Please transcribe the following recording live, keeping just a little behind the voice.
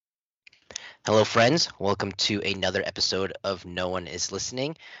Hello, friends. Welcome to another episode of No One Is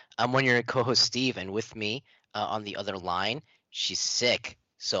Listening. I'm one of your co-host, Steve, and with me on the other line, she's sick.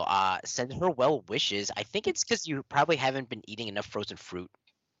 So send her well wishes. I think it's because you probably haven't been eating enough frozen fruit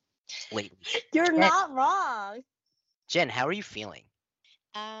lately. You're Jen, not wrong. Jen, how are you feeling?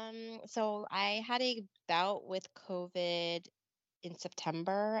 So I had a bout with COVID in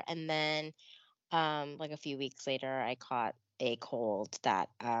September, and then like a few weeks later, I caught a cold that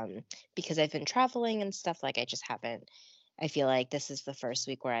because I've been traveling and stuff, like I just haven't. I feel like this is the first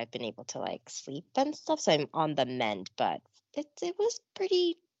week where I've been able to like sleep and stuff, so I'm on the mend, but it was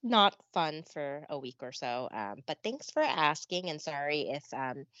pretty not fun for a week or so. But thanks for asking, and sorry if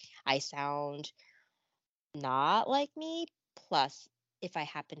I sound not like me. Plus, if I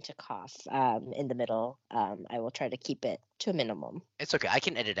happen to cough in the middle, I will try to keep it to a minimum. It's okay. I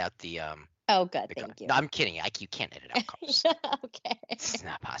can edit out Oh, good. the Thank no, you. I'm kidding. You can't edit out coughs. Okay. It's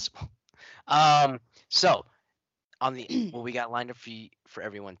not possible. So on the what we got lined up for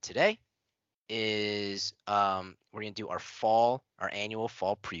everyone today is we're gonna do our annual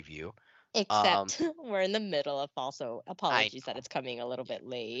fall preview. Um, Except we're in the middle of fall, so I apologies that know. it's coming a little Yeah. bit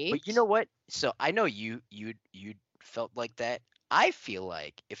But you know late. what? So I know you felt like that. I feel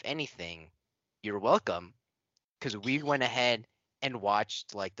like if anything, you're welcome because we went ahead and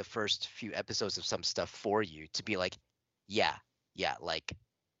watched like the first few episodes of some stuff for you to be like, yeah, yeah, like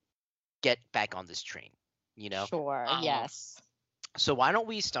get back on this train, you know? Sure. Um, Yes. so why don't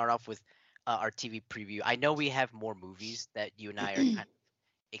we start off with our TV preview? I know we have more movies that you and I are kind of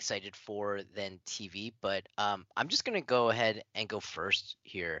excited for than TV, but I'm just gonna go ahead and go first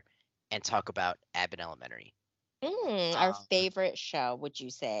here and talk about Abbott Elementary. Our Um, favorite show, would you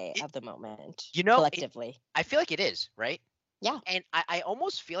say, it, of the moment, you know, it, collectively? I feel like it is right, Yeah. and I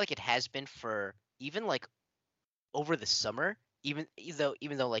almost feel like it has been for even like over the summer, even though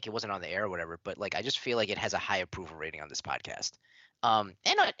like it wasn't on the air or whatever, but like I just feel like it has a high approval rating on this podcast,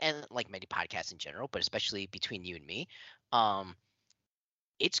 and like many podcasts in general, but especially between you and me, um,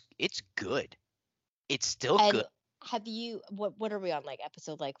 it's good. It's still good. And have you what are we on, like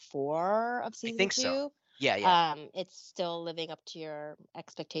episode like 4 of I season think so. 2? Yeah, yeah. It's still living up to your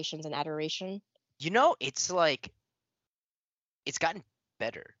expectations and adoration? It's like it's gotten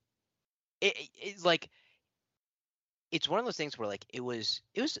better. It's like it's one of those things where like it was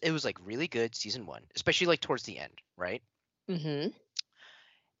like really good season one, especially like towards the end, right? Mhm.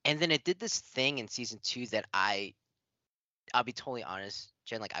 And then it did this thing in season two that I'll be totally honest,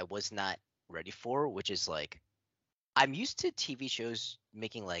 Jen, like I was not ready for, which is like I'm used to TV shows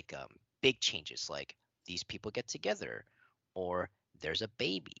making like big changes, like these people get together, or there's a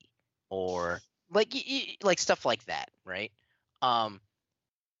baby, or like like stuff like that, right? Um,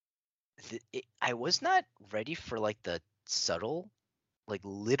 I was not ready for like the subtle, like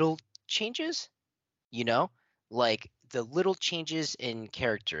little changes, you know, like the little changes in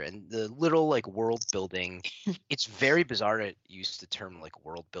character and the little like world building. It's very bizarre to use the term like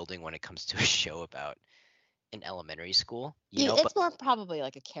world building when it comes to a show about an elementary school, you know, but It's more probably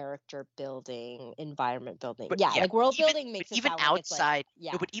like a character building, environment building. but Yeah, yeah, like world even building but makes it even sound like it's like, outside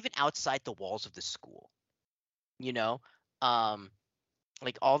no, yeah. but even outside the walls of the school, you know, um,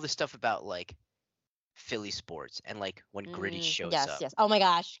 like all the stuff about like Philly sports and like when Gritty shows Yes, up. yes. Oh my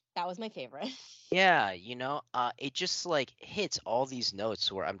gosh, that was my favorite. Yeah, it just like hits all these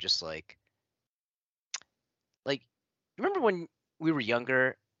notes where I'm just like, remember when we were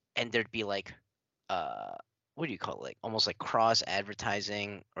younger and there'd be like, uh, what do you call it? Like almost like cross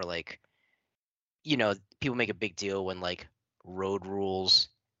advertising or like, people make a big deal when like Road Rules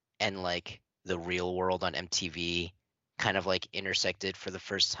and like the Real World on MTV kind of like intersected for the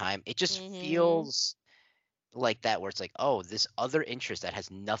first time. It just Mhm. feels like that where it's like, oh, this other interest that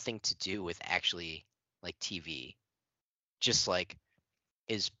has nothing to do with actually like TV just like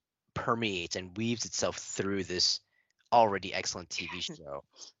is permeates and weaves itself through this already excellent TV show.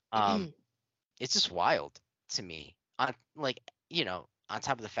 Um, it's just wild to me. On like, on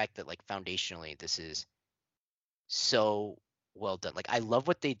top of the fact that like foundationally this is so well done. Like I love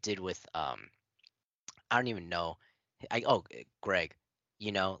what they did with I don't even know. Greg,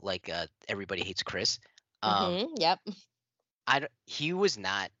 like everybody hates Chris. Um Yep. he was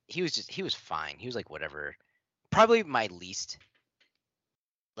not he was fine. He was like whatever. Probably my least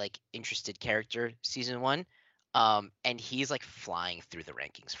like interested character season 1. And he's like flying through the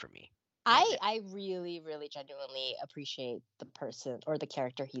rankings for me right now. I really, really genuinely appreciate the person or the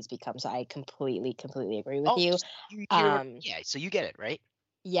character he's become. So I completely agree with Oh, you. you hear what Um, yeah, so you get it, right?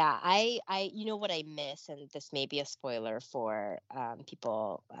 yeah, you know what I miss, and this may be a spoiler for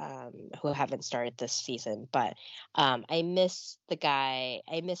people who haven't started this season, but I miss the guy.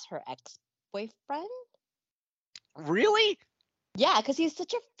 I miss her ex boyfriend. Really? Yeah, because he's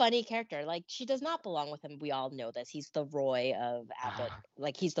such a funny character. Like, she does not belong with him. We all know this. He's the Roy of Abbott.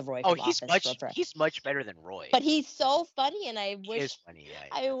 Like, he's the Roy Oh, from Office. he's much better than Roy. But he's so funny, and I He is wish funny, yeah.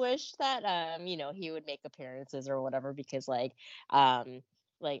 I wish that he would make appearances or whatever, because like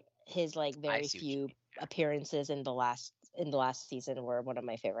his like I very see what you few mean. appearances in the last season were one of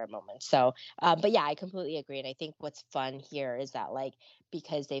my favorite moments. So but yeah, I completely agree. And I think what's fun here is that, like,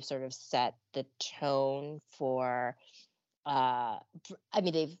 because they've sort of set the tone for I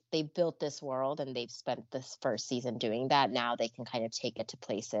mean, they've built this world and they've spent this first season doing that. Now they can kind of take it to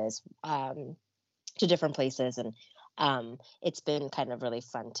places, to different places, and it's been kind of really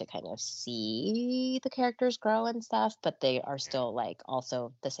fun to kind of see the characters grow and stuff. But they are still like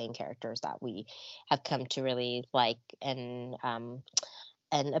also the same characters that we have come to really like and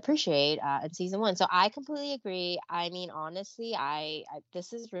appreciate in season one. So I completely agree. I mean, honestly, I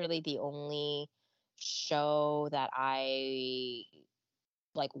this is really the only show that I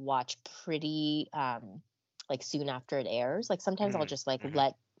like watch pretty like soon after it airs. Like sometimes I'll just like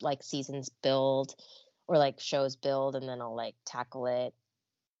let like seasons build or like shows build, and then I'll like tackle it.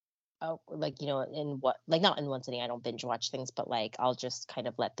 Oh, like, in what, like, not in one sitting. I don't binge watch things, but like I'll just kind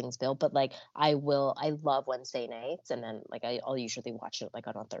of let things build. But like I love Wednesday nights, and then like I'll usually watch it like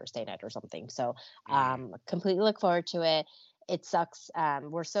on a Thursday night or something. So completely look forward to it. It sucks.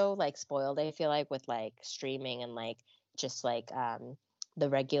 We're so like spoiled, I feel like, with like streaming and like just like the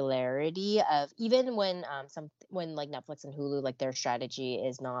regularity of, even when when like Netflix and Hulu, like their strategy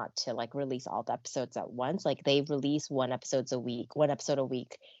is not to like release all the episodes at once. Like they release one episode a week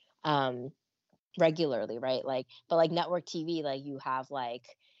regularly, right? Like, but like network TV, like you have like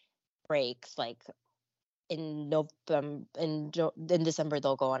breaks, like in November, in December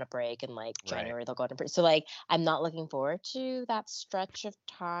they'll go on a break, and like Right. January they'll go on a break. So like I'm not looking forward to that stretch of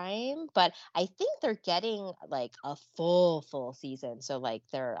time, but I think they're getting like a full season. So like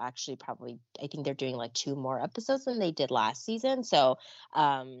they're actually probably, I think they're doing like 2 more episodes than they did last season. So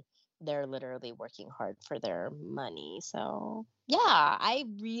they're literally working hard for their money. So yeah, I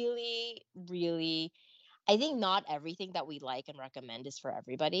really I think not everything that we like and recommend is for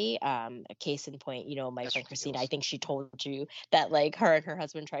everybody. A case in point, my That's friend Christina, I ridiculous. think she told you that like her and her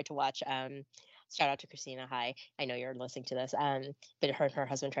husband tried to watch shout out to Christina. Hi. I know you're listening to this. But her and her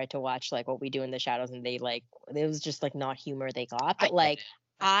husband tried to watch like What We Do in the Shadows, and they like, it was just like not humor they got. I But get like it.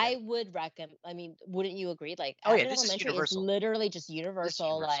 I get I it. would recommend, I mean, wouldn't you agree? Like Oh yeah, Abbott this is Elementary is universal. literally just This is universal.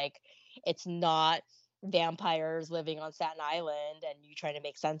 universal. Like it's not vampires living on Staten Island and you trying to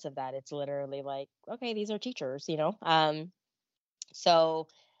make sense of that. It's literally like, okay, these are teachers. So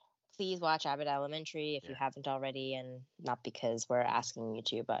please watch Abbott Elementary if you Yeah. haven't already, and not because we're asking you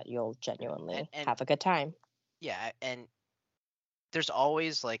to, but you'll Yeah. And genuinely and have a good time. yeah, and there's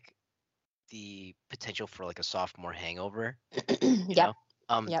always like the potential for like a sophomore hangover, you Yep. know?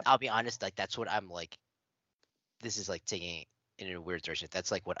 Yep. I'll be honest, like that's what I'm like, this is like taking it in a weird direction.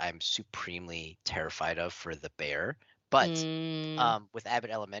 That's like what I'm supremely terrified of for the bear. But Mm, with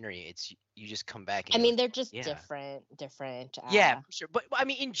Abbott Elementary, it's you just come back and I you're mean, like, they're just yeah. different. Yeah, for sure. But I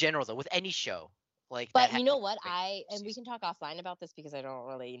mean in general though, with any show like that But you know happens what? like And we season. can talk offline about this because I don't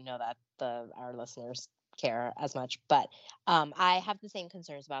really know that our listeners care as much. But I have the same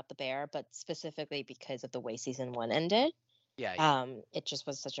concerns about the bear, but specifically because of the way season one ended. Yeah, yeah. It just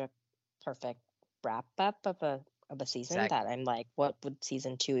was such a perfect wrap up of a season that Exactly. I'm like, what would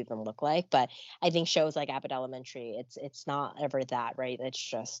season two even look like? But I think shows like Abbott Elementary, it's not ever that, right? It's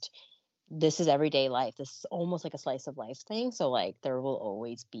just, this is everyday life. This is almost like a slice of life thing. So like there will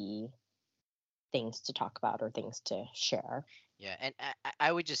always be things to talk about or things to share. Yeah, and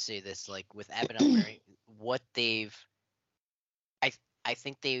I would just say this, like with Abbott Elementary, what they've I I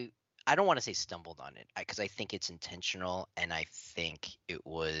think they I don't want to say stumbled on it because I think it's intentional and I think it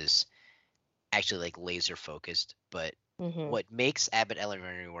was actually like laser focused. But Hmm. what makes Abbott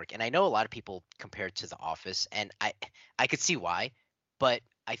Elementary work, and I know a lot of people compare it to The Office, and I could see why, but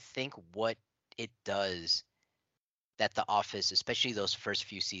I think what it does that The Office, especially those first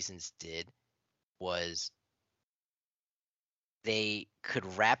few seasons, did was they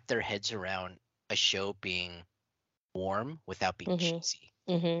could wrap their heads around a show being warm without being Hmm. cheesy.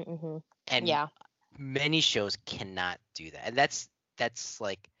 Hmm. Hmm. And Yeah. many shows cannot do that. And that's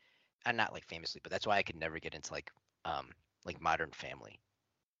like I'm not like famously, but that's why I could never get into like Modern Family.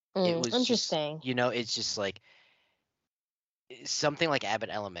 It was just Interesting. it's just like something like Abbott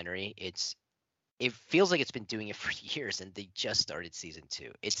Elementary. It feels like it's been doing it for years and they just started season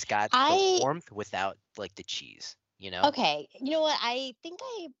 2. It's got the I warmth without like the cheese. Okay, you know what? I think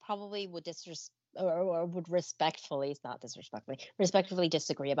I probably would disrespect. or would respectfully, it's not disrespectfully, respectfully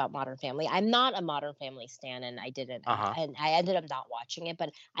disagree about Modern Family. I'm not a Modern Family stan, and I didn't, Uh-huh. and I ended up not watching it.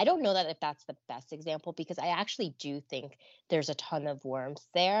 But I don't know that if that's the best example, because I actually do think there's a ton of warmth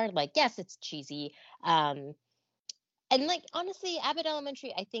there. Like, yes, it's cheesy, and like honestly, Abbott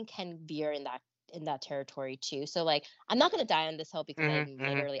Elementary I think can veer in that territory too. So like I'm not gonna die on this hill because I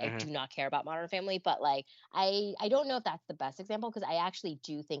literally I Mhm. do not care about Modern Family, but like I don't know if that's the best example, because I actually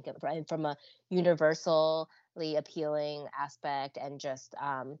do think from a universally appealing aspect, and just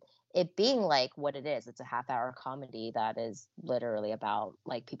it being like what it is. It's a half-hour comedy that is literally about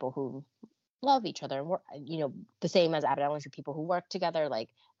like people who love each other and work, the same as Abbott Elementary, people who work together. Like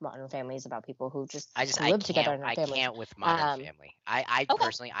Modern Family is about people who just who I live together can't in their I families. can't with Modern Um, Family. I okay,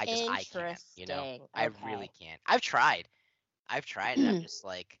 personally I can't, you know. interesting. I really Okay. can't. I've tried. I've tried and I'm just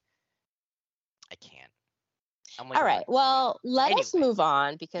like I can't. I'm like All right. allergic to it. Well, let us Anyway, move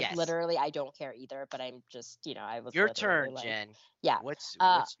on, because yes. literally I don't care either. But I'm just, I was Your literally turn, like, Jen. yeah. Uh, What's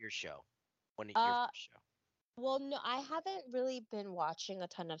your show? Your uh. first show? Well, no, I haven't really been watching a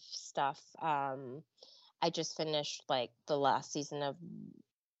ton of stuff. I just finished like the last season of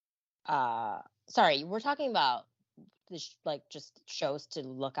uh sorry, we're talking about like just shows to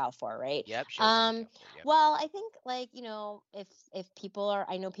look out for, right? Yep, shows to look out for. Yep. Well, I think like, if people are,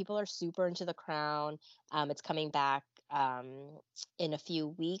 I know people are super into The Crown. It's coming back in a few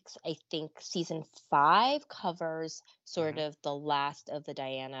weeks. I think season 5 covers sort Mhm. of the last of the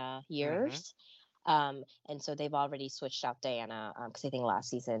Diana Mhm. years. And so they've already switched out Diana, because I think last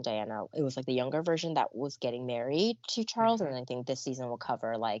season Diana, it was like the younger version that was getting married to Charles, and Mhm. I think this season will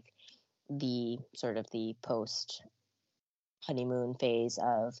cover like the sort of the post honeymoon phase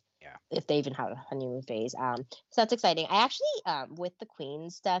of, Yeah. if they even have a honeymoon phase. So that's exciting. I actually, with the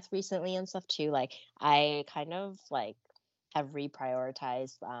Queen's death recently and stuff too, like I kind of like have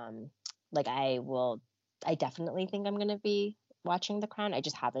reprioritized. Like I definitely think I'm gonna be watching The Crown. I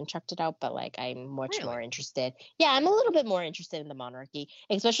just haven't checked it out, but like I'm much more Really? interested. Yeah, I'm a little bit more interested in the monarchy,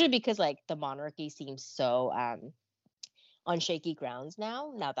 especially because like the monarchy seems so on shaky grounds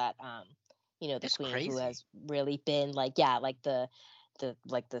now. Now that the That's queen, who crazy. has really been like, yeah, like the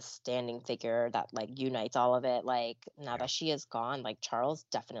standing figure that like unites all of it. Like now Yeah. that she is gone, like Charles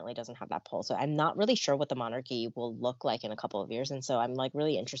definitely doesn't have that pull. So I'm not really sure what the monarchy will look like in a couple of years, and so I'm like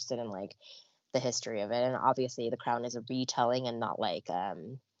really interested in like the history of it. And obviously the Crown is a retelling and not like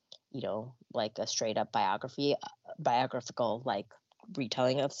like a straight up biographical like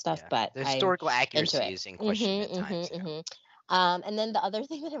retelling of stuff, Yeah. but The I'm historical into accuracy it. is in question Mhm, at times, mhm, you know. mhm. And then the other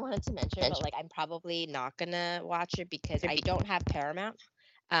thing that I wanted to mention, but like I'm probably not gonna watch it because I don't have Paramount.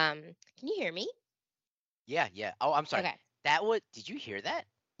 Can you hear me? Yeah, yeah. Oh, I'm sorry. Okay. Did you hear that?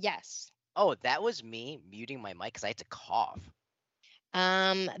 Yes. Oh, that was me muting my mic cuz I had to cough.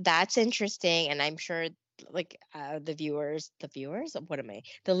 That's interesting, and I'm sure like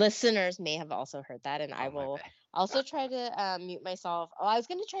the listeners may have also heard that, and I Oh, my will bad. also try to mute myself. Oh, I was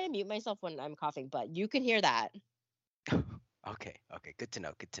gonna try to mute myself when I'm coughing, but you can hear that. Okay, okay. Good to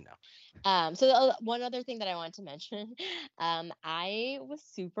know. Good to know. So one other thing that I wanted to mention, I was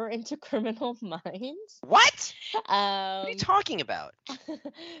super into Criminal Minds, What? What are you um, talking about?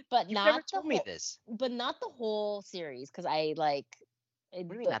 but You've never not told me this. the whole series, because I like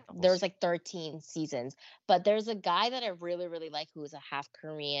What do you mean not the whole there's series? like 13 seasons. But there's a guy that I really really like, who is a half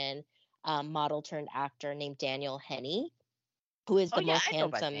Korean model turned actor named Daniel Henney, who is Oh, the yeah, most I know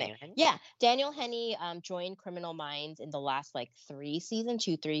about handsome man. Daniel Henney. Yeah, Daniel Henney joined Criminal Minds in the last like 3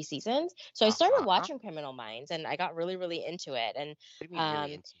 seasons. So I started Uh-huh. watching Criminal Minds, and I got really, really into it. And What do you mean really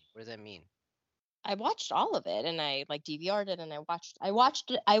um, into? What does that mean? I watched all of it, and I like DVR'd it, and I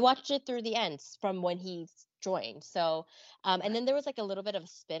watched it through the end from when he joined. So and What? then there was like a little bit of a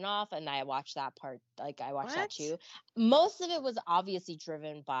spin-off, and I watched that part. Like I watched that What? too. Most of it was obviously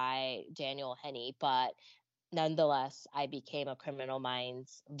driven by Daniel Henney, but nonetheless, I became a Criminal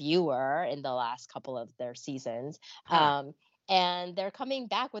Minds viewer in the last couple of their seasons. Huh. Um, and they're coming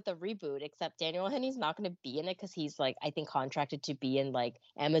back with a reboot, except Daniel Henney's not going to be in it because he's like, I think, contracted to be in like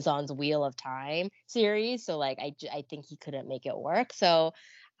Amazon's Wheel of Time series. So like, I think he couldn't make it work. So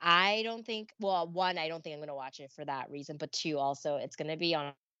I don't think, well, one, I don't think I'm going to watch it for that reason, but two, also, it's going to be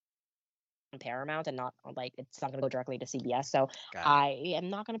on Paramount and not like it's not going to go directly to CBS. So Got it. I am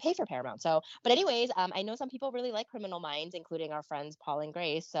not going to pay for Paramount. So, but anyways, I know some people really like Criminal Minds, including our friends Paul and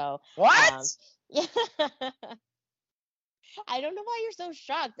Grace. So, What? yeah, I don't know why you're so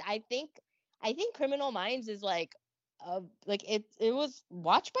shocked. I think Criminal Minds is like it was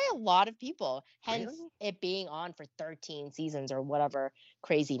watched by a lot of people, hence Really? it being on for 13 seasons or whatever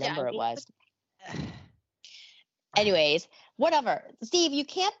crazy Yeah, I number it mean, was. but Anyways, whatever. Steve, you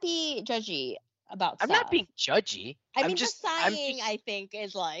can't be judgy about I'm not stuff. being judgy. I I'm mean, just the I'm sighing, just I think,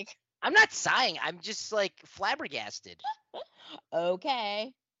 is like, I'm not sighing. I'm just like flabbergasted.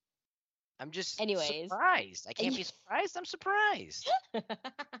 okay. I'm just Anyways. surprised. I can't be surprised. I'm surprised.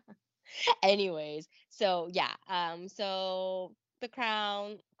 Anyways, so yeah, so The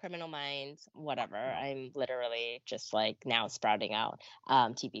Crown, Criminal Minds, whatever. I'm literally just like now sprouting out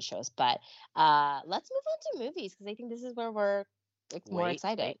TV shows. But let's move on to movies because I think this is where we're like more Wait,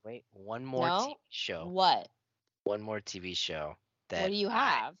 excited. wait, wait. One more No? TV show. What? One more TV show What that do you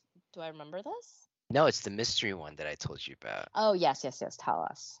have? Do I remember this? No, it's the mystery one that I told you about. Oh, yes, yes, yes. Tell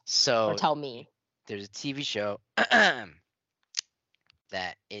us. Or So tell me. there's a TV show that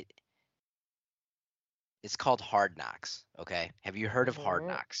it's called Hard Knocks. Okay, have you heard of Hard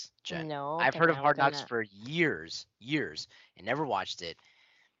Knocks, Jen? No, I've but heard of now we're Hard Knocks gonna. for years, and never watched it.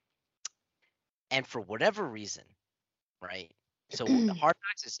 And for whatever reason, right? So Hard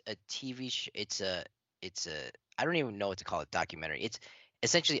Knocks is a TV show. It's a I don't even know what to call it, documentary. It's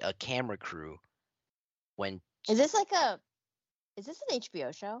essentially a camera crew when Is this an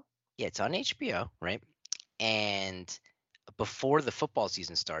HBO show? yeah, it's on HBO, right? And before the football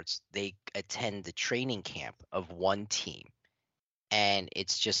season starts, they attend the training camp of one team. And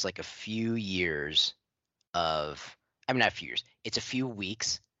it's just like a few years of, I mean, not a few years, it's a few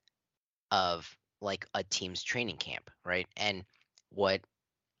weeks of like a team's training camp, right? And what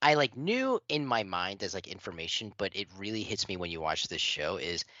I like knew in my mind as like information, but it really hits me when you watch this show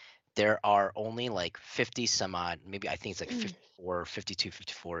is there are only like 50 some odd, maybe I think it's like 54, 52,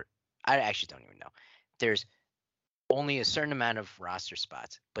 54. I actually don't even know. There's only a certain amount of roster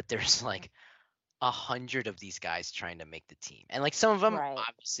spots, but there's like 100 of these guys trying to make the team. And like some of them Right.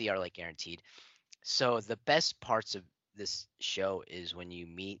 obviously are like guaranteed. So the best parts of this show is when you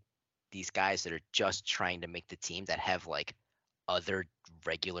meet these guys that are just trying to make the team that have like other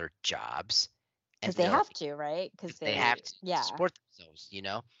regular jobs. Because they have to, right? Because they have to yeah. support themselves,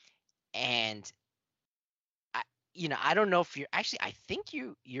 And I don't know if you're actually. I think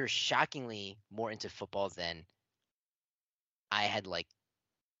you're shockingly more into football than I had like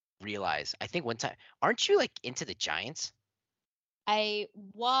realized. I think one time, aren't you like into the Giants? I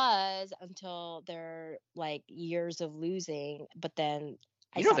was until their like years of losing, but then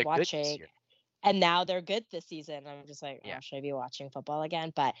I stopped watching, and now they're good this season. I'm just like, yeah. oh, should I be watching football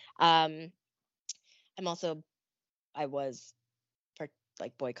again? But I was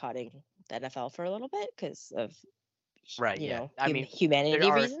like boycotting the NFL for a little bit because of I mean, humanity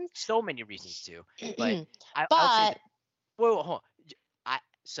there are reasons. So many reasons to, but I'll say hold on.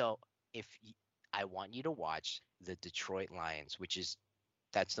 So if I want you to watch the Detroit Lions,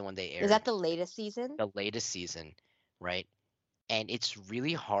 that's the one they aired. Is that the latest season? The latest season, right? And it's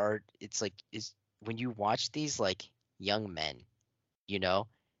really hard. It's like when you watch these like young men,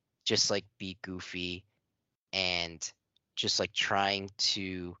 just like be goofy and just like trying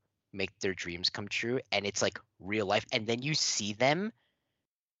to make their dreams come true, and it's like real life, and then you see them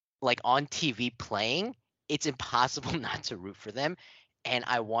like on TV playing, it's impossible not to root for them. And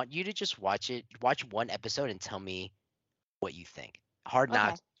I want you to just watch one episode and tell me what you think. Hard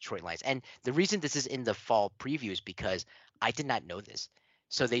Knocks, Detroit Lions. And the reason this is in the fall preview is because I did not know this.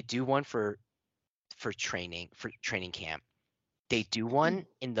 So they do one for training camp. They do one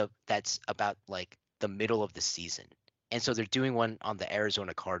that's about like the middle of the season. And so they're doing one on the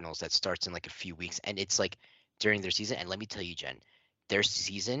Arizona Cardinals that starts in like a few weeks, and it's like during their season. And let me tell you, Jen, their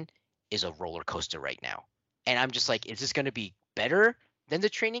season is a roller coaster right now. And I'm just like, is this going to be better than the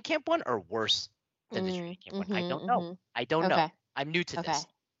training camp one or worse than the training camp one? I don't know. I don't know. I'm new to this.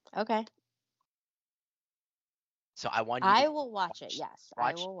 Okay. So I want you to will watch it. Yes,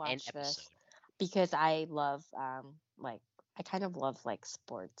 I will watch this episode. Because I love I kind of love like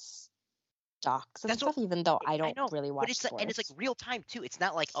sports docs and stuff, even though I don't really watch sports. And it's like real time too. It's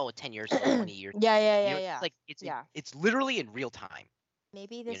not like 10 years ago, 20 years. Yeah. It's like it's literally in real time.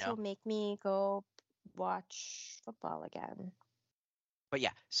 Maybe this will make me go watch football again. But yeah,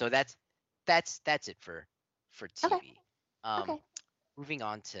 so that's it for TV. Okay. Moving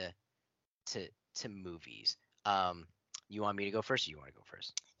on to movies. You want me to go first, or you want to go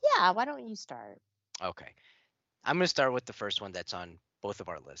first? Yeah, why don't you start? Okay. I'm going to start with the first one that's on both of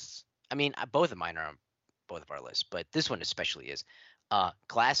our lists. I mean, both of mine are on both of our lists, but this one especially is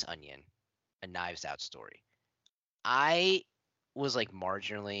Glass Onion, A Knives Out Story. I was like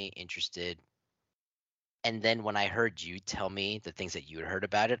marginally interested, and then when I heard you tell me the things that you had heard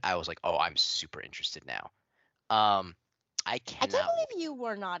about it, I was like, oh, I'm super interested now. I can't believe you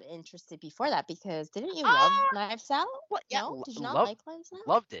were not interested before that, because didn't you love Knives Out? What? Yeah, no? Did you not like Knives Out?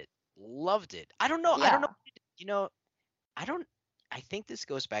 Loved it. I don't know. Yeah. I don't know. I don't. I think this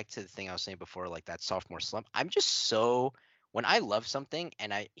goes back to the thing I was saying before, like that sophomore slump. I'm just so when I love something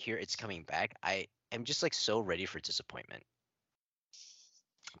and I hear it's coming back, I am just like so ready for disappointment.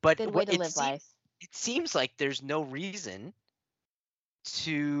 But Good way what to live life. it seems like there's no reason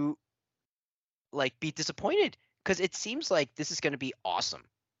to like be disappointed because it seems like this is going to be awesome.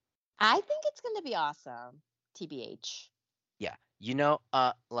 I think it's going to be awesome. TBH. Yeah,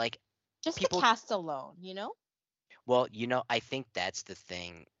 like Just the people. cast alone, you know? Well, I think that's the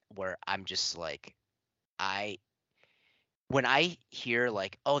thing where I'm just like I when I hear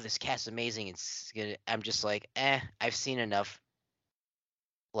like, oh, this cast is amazing, I'm just like, I've seen enough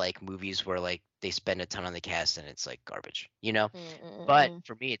like movies where like they spend a ton on the cast and it's like garbage, But Mm-mm-mm.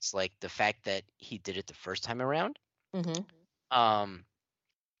 for me, it's like the fact that he did it the first time around. Mm-hmm. Um,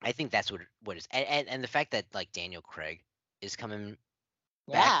 I think that's what is, and the fact that like Daniel Craig is coming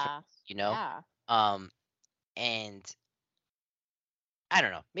back for, Yeah. you know, Yeah. um, and I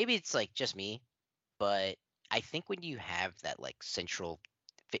don't know, maybe it's like just me, but I think when you have that like central,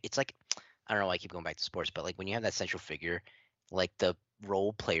 it's like I don't know why I keep going back to sports, but like when you have that central figure, like the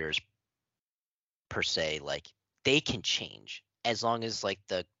role players per se, like they can change as long as like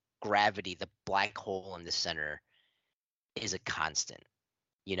the gravity, the black hole in the center is a constant,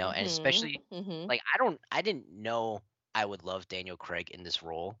 and Mm-hmm. especially Mm-hmm. like I didn't know I would love Daniel Craig in this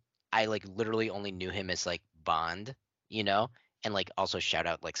role. I like literally only knew him as like Bond, you know, and like also shout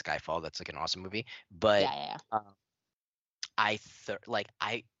out like Skyfall, that's like an awesome movie. But Yeah, yeah,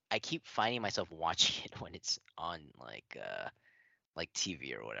 I keep finding myself watching it when it's on like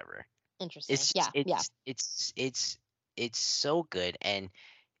TV or whatever. interesting. It's just, Yeah, yeah. it's so good, and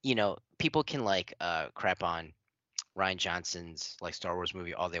people can like crap on Ryan Johnson's like Star Wars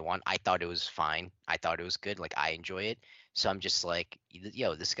movie all they want. I thought it was fine. I thought it was good. Like I enjoy it. So I'm just like,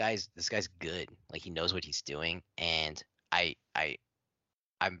 yo, this guy's good. Like he knows what he's doing, and I I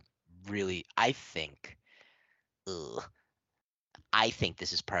I'm really ugh, I think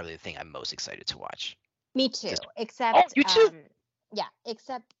this is probably the thing I'm most excited to watch. Me too. This Oh, Except, you too? yeah.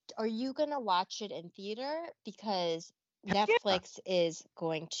 Except, are you gonna watch it in theater? Because Hell yeah. Netflix is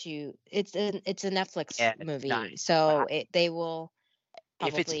going to. It's a Netflix Yeah, movie, but so they will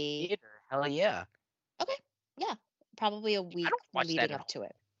if it's in probably. theater, hell yeah. Okay. Yeah. Probably a I week don't watch that leading at up home. to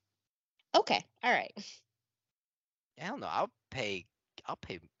it. Okay. All right. Hell no. I'll pay,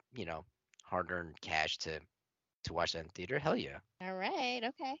 you know, hard-earned cash to watch that in theater. Hell yeah. All right.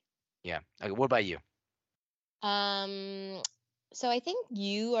 Okay. Yeah. Okay, what about you? Um, so I think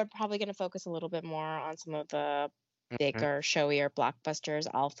you are probably going to focus a little bit more on some of the Mhm. bigger, showier blockbusters.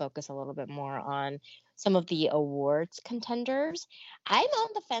 I'll focus a little bit more on some of the awards contenders. I'm on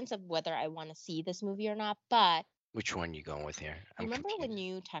the fence of whether I want to see this movie or not, but Which one you going with here? you I'm remember when confused.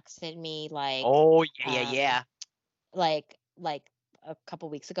 you texted me like Oh, yeah, yeah, um yeah. like a couple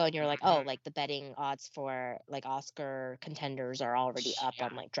weeks ago and you're like, "Oh, Mhm. like the betting odds for like Oscar contenders are already up Yeah.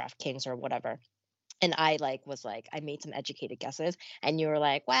 on like DraftKings or whatever." And I like was like I made some educated guesses and you were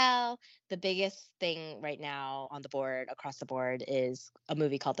like, well, the biggest thing right now on the board across the board is a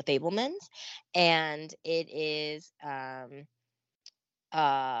movie called The Fablemans, and it is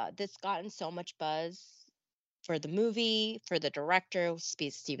this gotten so much buzz for the movie, for the director,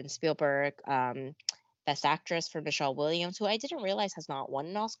 Steven Spielberg, best actress for Michelle Williams, who I didn't realize has not won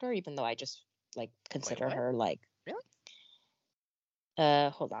an Oscar, even though I just like Wait, consider what? her like Really?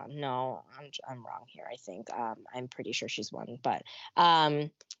 hold on. No, I'm wrong here, I think. I'm pretty sure she's won, but um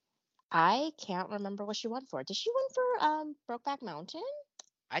I can't remember what she won for. Did she win for Brokeback Mountain?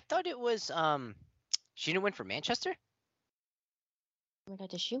 I thought it was she didn't win for Manchester? Oh my god,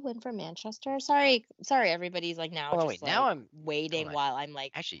 did she win for Manchester? Sorry, everybody's like now Oh just wait, now like I'm hold waiting on. while I'm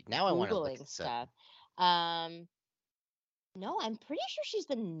like Actually, now I want to look Googling this up. stuff. Um no, I'm pretty sure she's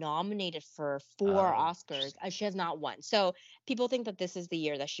been nominated for 4 Oscars. Interesting. She has not won. So people think that this is the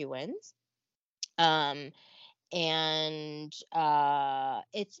year that she wins. Um and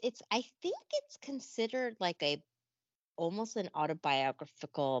it's I think it's considered like a almost an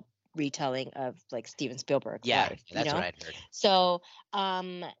autobiographical retelling of like Steven Spielberg's Yeah, life, that's what I'd heard. so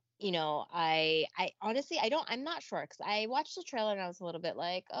um I honestly I'm not sure because I watched the trailer and I was a little bit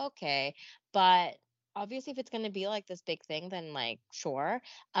like okay, but obviously if it's going to be like this big thing then like sure.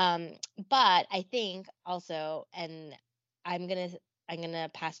 But I think also, and i'm gonna I'm gonna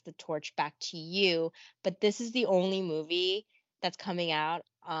pass the torch back to you, but this is the only movie that's coming out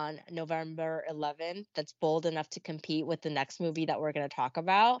on November 11th that's bold enough to compete with the next movie that we're going to talk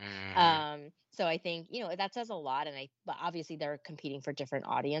about. Mhm. So I think, that says a lot, and but obviously they're competing for different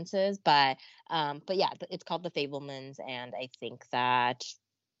audiences, but yeah, it's called The Fablemans, and I think that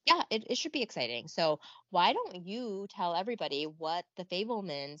Yeah, it should be exciting. So why don't you tell everybody what the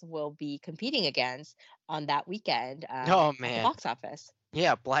Fablemans will be competing against on that weekend Oh at the man, box office?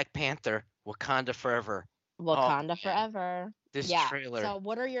 yeah, Black Panther, Wakanda Forever. Oh Wakanda man, Forever. this Yeah. trailer. So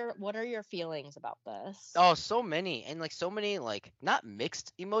what are your feelings about this? Oh, so many, and like so many, like not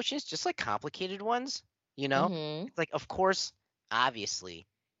mixed emotions, just like complicated ones. You know, Mhm. it's like of course, obviously,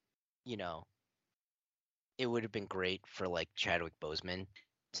 you know, it would have been great for like Chadwick Boseman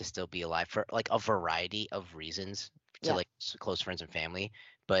to still be alive for like a variety of reasons to Yeah. like close friends and family,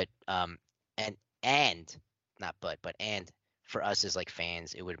 but and and not but and for us as like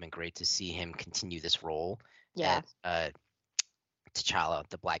fans, it would have been great to see him continue this role as Yeah. T'Challa,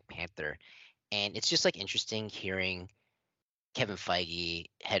 the Black Panther, and it's just like interesting hearing Kevin Feige,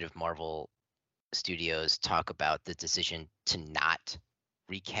 head of Marvel Studios, talk about the decision to not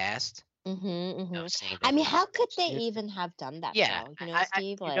recast. Mhm. You know, Mhm. saying I that mean, it's how too could they soon. even have done that Yeah, though? You know,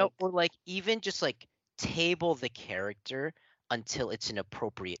 Steve, you know, like or like even just like table the character until it's an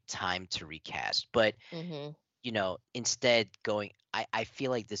appropriate time to recast. But mhm. you know, instead going, I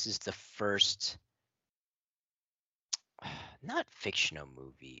feel like this is the first, not fictional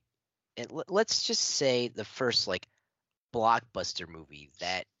movie. Let's just say the first like blockbuster movie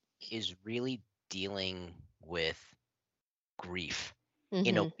that is really dealing with grief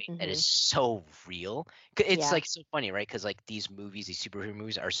in a Mhm. way that is Mhm. so real. It's Yeah. like so funny, right? Because like these movies, these superhero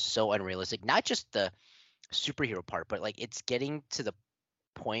movies are so unrealistic. Not just the superhero part, but like it's getting to the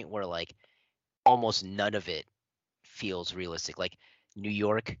point where like almost none of it feels realistic. Like New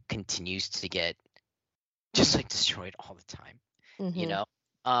York continues to get just like destroyed all the time, you Mhm. know?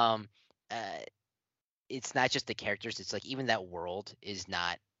 Um uh it's not just the characters, it's like even that world is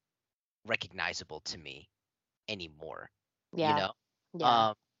not recognizable to me anymore, you Yeah. know? Yeah.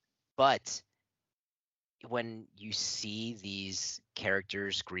 Um but when you see these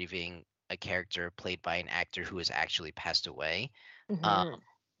characters grieving a character played by an actor who has actually passed away, um, Mhm.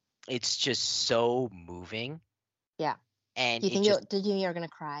 it's just so moving, Yeah. and Do you it think just, you're gonna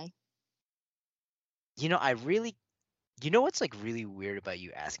cry? I really, what's like really weird about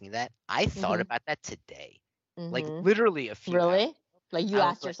you asking that? I thought Mhm. about that today, like Mhm. literally a few hours. Really? Like you I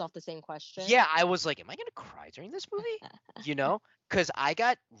was asked like, yourself the same question? yeah, I was like, am I gonna cry during this movie? You know, because I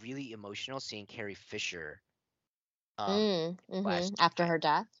got really emotional seeing Carrie Fisher Mhm. last After July. her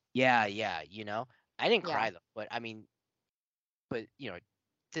death? Yeah, yeah, I didn't Yeah. cry though, but I mean, but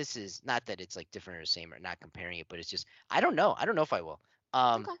this is not that it's like different or the same or not comparing it, but it's just I don't know. I don't know if I will.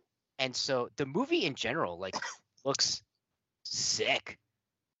 Um, Okay. and so the movie in general like looks sick,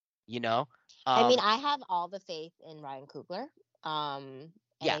 you know. I mean, Um, I have all the faith in Ryan Coogler.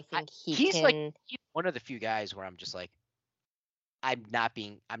 And yeah, I think he he's like can. he's one of the few guys where I'm just like I'm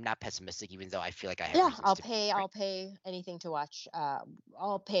not pessimistic, even though I feel like I have Yeah, reasons to be. I'll pay anything to watch.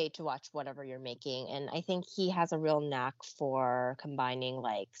 I'll pay to watch whatever you're making, and I think he has a real knack for combining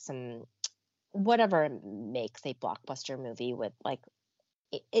like some whatever makes a blockbuster movie with like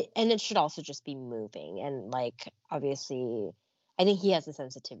and it should also just be moving and like obviously I think he has the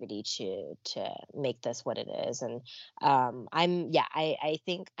sensitivity to make this what it is and I'm yeah I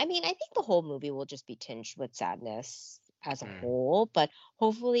think I mean I think the whole movie will just be tinged with sadness as a Mm, whole but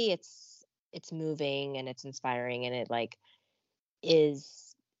hopefully it's moving and it's inspiring and it like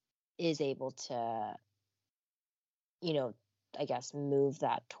is is able to you know I guess move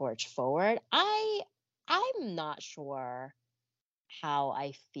that torch forward. I'm not sure how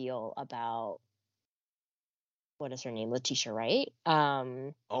I feel about what is her name? Letitia Wright.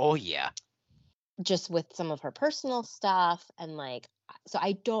 oh yeah. Just with some of her personal stuff and like so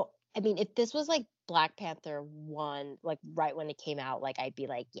I don't I mean if this was like Black Panther 1 like right when it came out like I'd be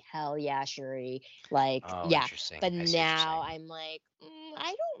like hell yeah Shuri like Oh, yeah interesting. but I see what you're now saying. I'm like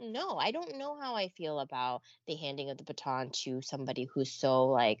I don't know how I feel about the handing of the baton to somebody who's so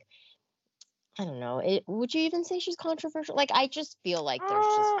like I don't know it would you even say she's controversial like I just feel like there's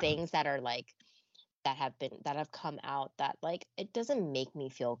just Uh, things that are like that have come out that like it doesn't make me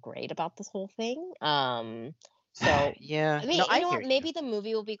feel great about this whole thing. So yeah. I No, mean, you I know hear what? you. Maybe the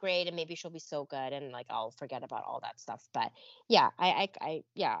movie will be great and maybe she'll be so good and like I'll forget about all that stuff. But yeah,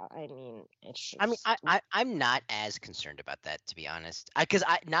 yeah, I mean, it's I mean, just I'm not as concerned about that, to be honest. Because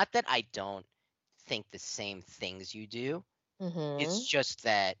I not that I don't think the same things you do. It's hmm just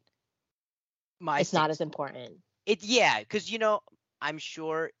that my it's thing not as is important. yeah, because I'm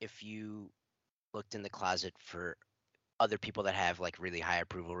sure if you looked in the closet for other people that have like really high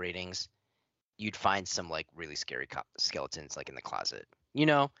approval ratings, you'd find some like really scary skeletons like in the closet, you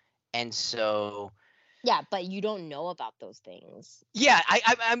know. And so Yeah, but you don't know about those things. yeah,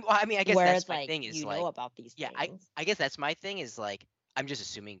 I mean, I guess that's Whereas my like thing is you know like, about these yeah, things. I guess that's my thing is like, I'm just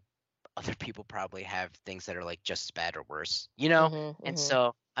assuming other people probably have things that are like just as bad or worse, you know? Mm-hmm. And Mm-hmm.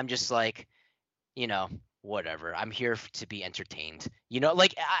 so I'm just like, you know, whatever. I'm here to be entertained. You know,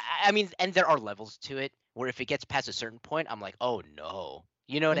 like I mean, and there are levels to it where if it gets past a certain point, I'm like, oh no.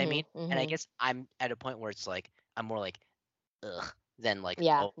 You know what I mean? Mm-hmm. And I Mm-hmm. guess I'm at a point where it's like I'm more like ugh than like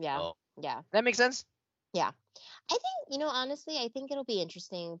Yeah. oh Yeah. no. Yeah. That makes sense? Yeah. I think, honestly, I think it'll be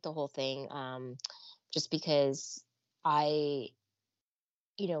interesting, the whole thing. Just because I,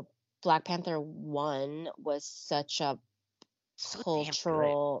 you know, Black Panther 1 was such a So damn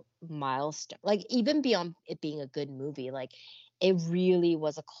good. cultural milestone. Like, even beyond it being a good movie, like, it really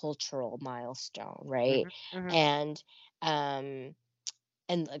was a cultural milestone, right? Hmm. Hmm. And, um,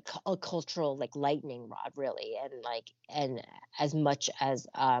 and a cultural like lightning rod, really. And and as much as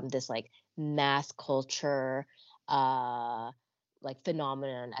this like mass culture uh like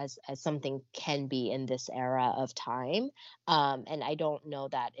phenomenon as something can be in this era of time, and I don't know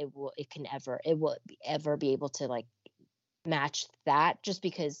that it will ever be able to like match that, just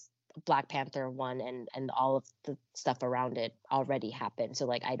because Black Panther 1 and all of the stuff around it already happened. So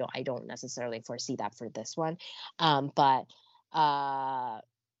like I don't necessarily foresee that for this one. But uh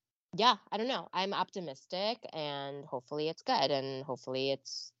yeah, I don't know. I'm optimistic, and hopefully it's good, and hopefully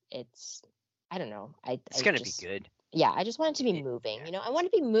it's I don't know. It's I gonna be just good. yeah, I just want it to be Yeah. moving. I want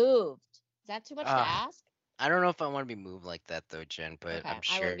to be moved. Is that too much to Uh, ask? I don't know if I want to be moved like that though, Jen, but Okay, I'm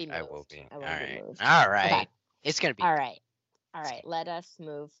I want to sure be I will moved. be. I All want to be right. moved. All Okay. right. It's gonna be All good. right. All It's right. gonna Let us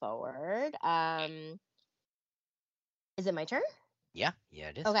move forward. Is it my turn? Yeah, yeah,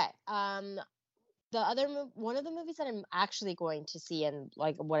 it is. Okay. One of the movies that I'm actually going to see, and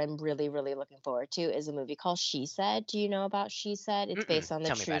like what I'm really really looking forward to, is a movie called She Said. Do you know about She Said? It's Mm-mm. based on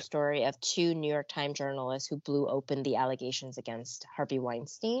the Tell me true about it. story of two New York Times journalists who blew open the allegations against Harvey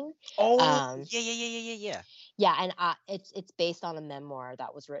Weinstein. Oh, Um, yeah, yeah, yeah, yeah, yeah, yeah. yeah, and it's based on a memoir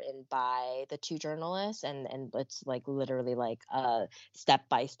that was written by the two journalists, and it's like literally like a step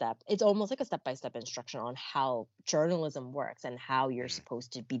by step. It's almost like a step by step instruction on how journalism works and how you're Mm,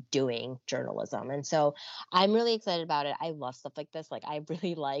 supposed to be doing journalism. And so I'm really excited about it. I love stuff like this. Like I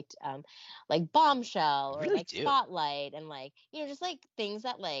really liked like Bombshell, you or really like do. Spotlight, and like just like things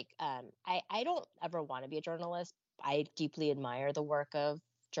that like I don't ever want to be a journalist. I deeply admire the work of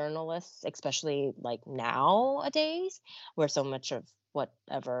journalists, especially like nowadays, where so much of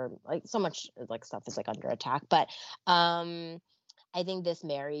whatever, like so much like stuff is like under attack. But I think this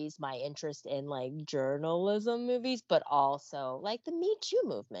marries my interest in like journalism movies, but also like the Me Too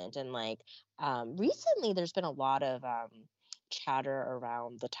movement. And like recently, there's been a lot of chatter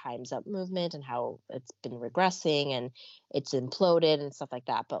around the Time's Up movement and how it's been regressing and it's imploded and stuff like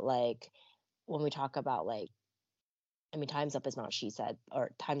that. But like when we talk about like, I mean, Time's Up is not She Said,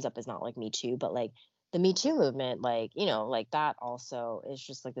 or Time's Up is not like Me Too, but like the Me Too movement, like, like that also is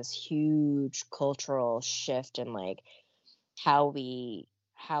just like this huge cultural shift in like how we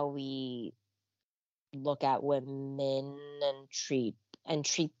look at women and treat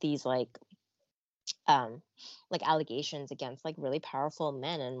these um like allegations against like really powerful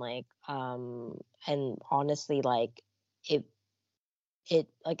men. And like and honestly, like it it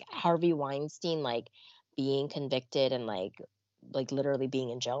like Harvey Weinstein, like being convicted and like literally being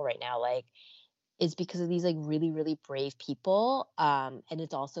in jail right now, like is because of these like really really brave people, and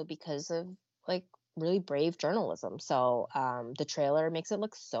it's also because of like really brave journalism. So the trailer makes it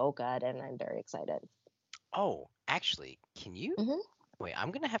look so good, and I'm very excited. Oh, actually, can you Hmm. wait?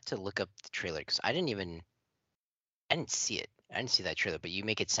 I'm gonna have to look up the trailer because I didn't see it. I didn't see that trailer, but you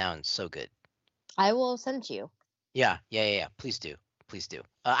make it sound so good. I will send it to you. Yeah, yeah, yeah, yeah. Please do. Please do.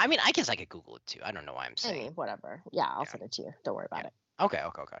 I mean, I guess I could Google it too. I don't know why I'm I saying. mean, whatever. Yeah, I'll Yeah, send it to you. Don't worry yeah. about it. Okay,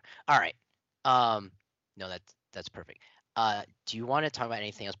 okay, okay. All right. Um, no, that's perfect. Do you want to talk about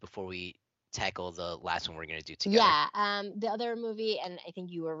anything else before we tackle the last one we're gonna do together? Yeah, the other movie, and I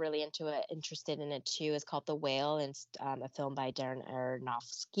think you were really interested in it too, is called The Whale, and it's a film by Darren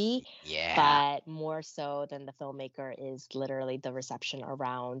Aronofsky. Yeah. But more so than the filmmaker is literally the reception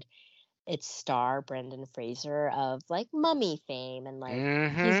around its star, Brendan Fraser, of like Mummy fame. And like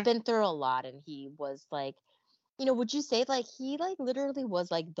he's Mm-hmm. been through a lot, and he was like, would you say like he like literally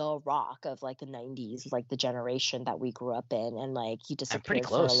was like the rock of like the 90s, like the generation that we grew up in, and like he I'm pretty disappeared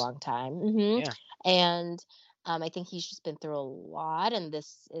for a close. long time. Yeah. And I think he's just been through a lot, and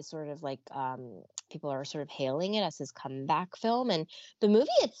this is sort of like people are sort of hailing it as his comeback film. And the movie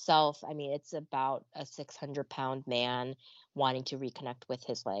itself, I mean, it's about a 600-pound man wanting to reconnect with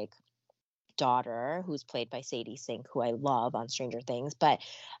his like daughter, who's played by Sadie Sink, who I love on Stranger Things. But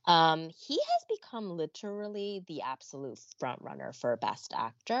he has become literally the absolute front runner for Best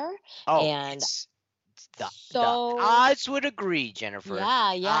Actor. Oh, And it's The So odds would agree, Jennifer.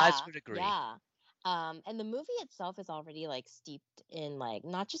 yeah, The odds yeah, would agree. yeah. And the movie itself is already like steeped in like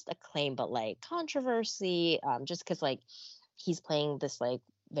not just acclaim but like controversy. Just because like he's playing this like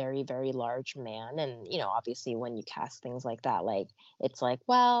very very large man, and obviously when you cast things like that, like it's like,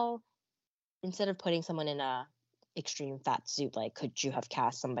 well, instead of putting someone in a extreme fat suit, like could you have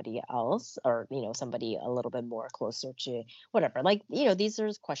cast somebody else, or somebody a little bit more closer to whatever, like these are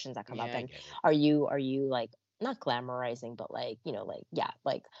questions that come up. Yeah, I And get it. are you like not glamorizing, but like like yeah,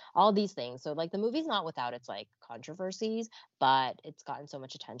 like all these things. So like the movie's not without its like controversies, but it's gotten so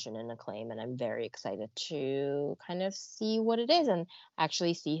much attention and acclaim, and I'm very excited to kind of see what it is and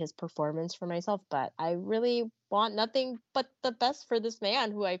actually see his performance for myself. But I really want nothing but the best for this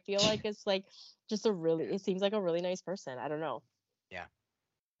man, who I feel like is like just it seems like a really nice person. I don't know. Yeah.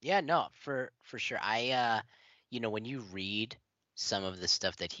 Yeah, no, for sure. When you read some of the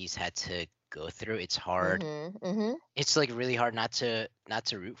stuff that he's had to go through, it's hard. Mhm. Mhm. It's like really hard not to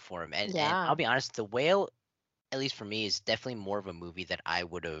root for him. And I'll Yeah. be honest, The Whale, at least for me, is definitely more of a movie that I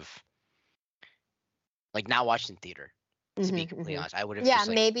would have like not watched in theater. To be Mhm. completely Mhm. honest, I would have Yeah, just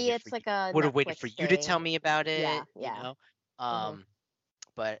like maybe waited for it's you, like a would have waited for Netflix you to tell thing. me about Yeah. it. Yeah. Mhm. Um,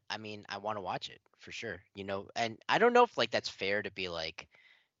 but I mean, I want to watch it for sure. And I don't know if like that's fair to be like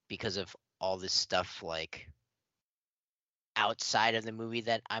because of all this stuff like outside of the movie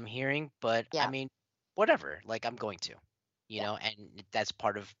that I'm hearing, but I Yeah. mean, whatever. Like I'm going to, Yeah. and that's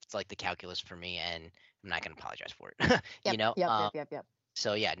part of like the calculus for me, and I'm not gonna apologize for it. you Yep. know. Yep. Um. Yep. Yep. Yep.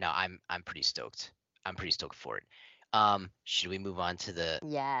 So yeah, no, I'm pretty stoked. I'm pretty stoked for it. Should we move on to the?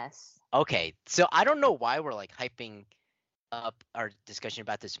 Yes. Okay, so I don't know why we're like hyping up our discussion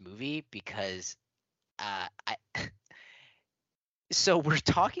about this movie because I so we're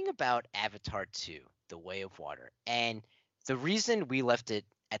talking about Avatar 2, The Way of Water. And the reason we left it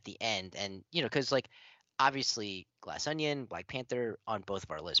at the end, and because like obviously Glass Onion, Black Panther on both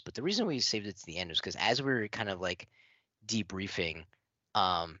of our lists, but the reason we saved it to the end was because as we were kind of like debriefing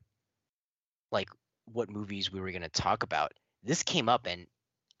um like what movies we were gonna talk about, this came up and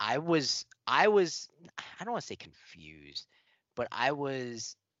I was I don't want to say confused, but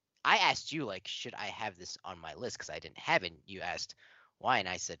I asked you like, should I have this on my list? Because I didn't have it. You asked why, and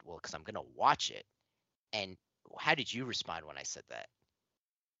I said, well, because I'm gonna watch it. And how did you respond when I said that?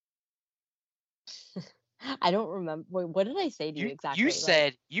 I don't remember. Wait, what did I say to you You exactly? Like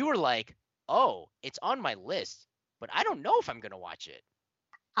said you were like, oh, it's on my list, but I don't know if I'm gonna watch it.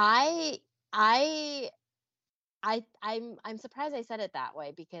 I I I'm surprised I said it that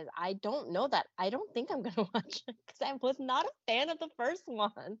way, because I don't know that. I don't think I'm gonna watch it because I was not a fan of the first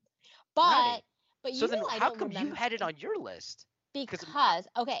one. But Right. but So you then know I how don't come you remember. had it on your list? Because Because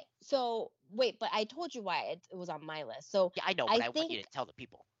okay, so wait, but I told you why it was on my list. So yeah, I know, but I I want you to think tell the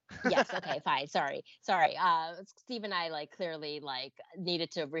people. yes, okay, fine. Sorry. Steve and I like clearly like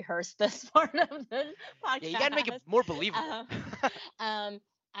needed to rehearse this part of the Yeah, you got to make it podcast. more believable. Um, um,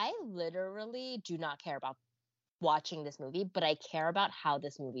 I literally do not care about watching this movie, but I care about how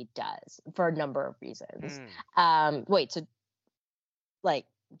this movie does for a number of reasons. Hmm. Wait, so like,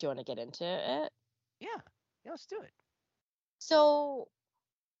 do you want to get into it? Yeah. Yeah, let's do it. So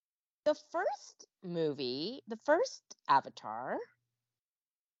the first movie, the first Avatar,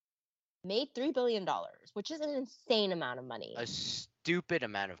 made $3 billion, which is an insane amount of money. A stupid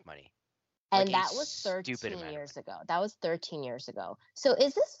amount of money. Like And a that was stupid 13 amount of years money. ago. That was 13 years ago. So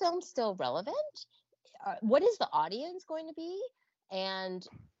is this film still relevant? What is the audience going to be? And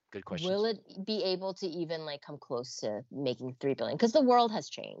Good will questions. it be able to even like come close to making 3 billion? Because the world has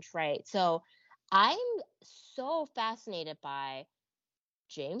changed, right? So I'm so fascinated by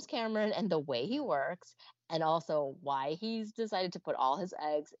James Cameron and the way he works, and also why he's decided to put all his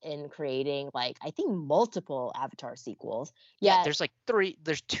eggs in creating like I think multiple Avatar sequels. Yeah, Yet there's like three,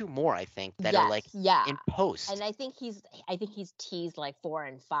 there's two more, I think, that are yes, like yeah. in And post. I think he's teased like 4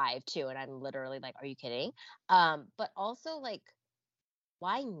 and 5 too, and I'm literally like, are you kidding? But also like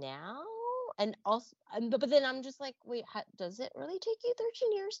why now? And also but then I'm just like, wait, does it really take you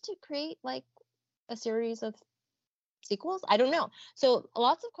 13 years to create like a series of sequels? I don't know. So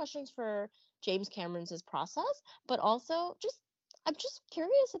lots of questions for James Cameron's process, but also just I'm just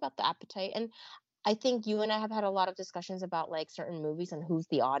curious about the appetite. And I think you and I have had a lot of discussions about like certain movies and who's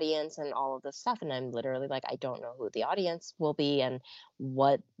the audience and all of this stuff. And I'm literally like, I don't know who the audience will be and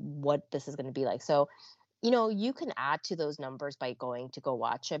what this is going to be like. So, you can add to those numbers by going to go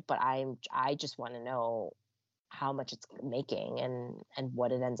watch it, but I just want to know how much it's making and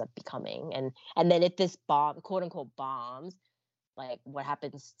what it ends up becoming. And then if this bomb, quote unquote bombs, like what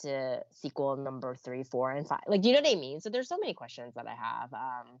happens to sequel number 3, 4, and 5? Like, do you know what I mean? So there's so many questions that I have.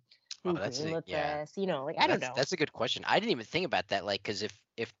 Who that's a, greenlit yeah. this? You know, like No, I don't know. that's a good question. I didn't even think about that. Like, because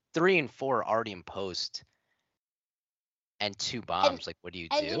if 3 and 4 are already in post and 2 bombs, like, what do you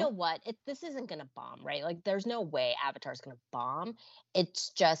And you do? know what? This isn't gonna bomb, right? Like, there's no way Avatar's gonna bomb. It's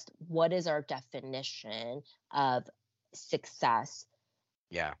just what is our definition of success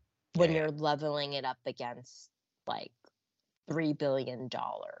Yeah. when Yeah. you're leveling it up against like $3 billion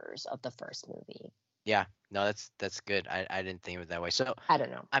of the first movie? Yeah. No, that's good. I didn't think of it that way. So, I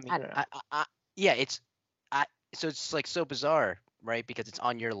don't know. I mean, I don't know. yeah, I so it's like so bizarre, right? Because it's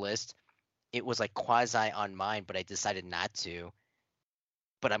on your list. It was like quasi on mine, but I decided not to.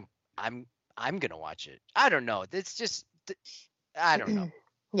 But I'm I'm gonna watch it. I don't know. It's just I don't know.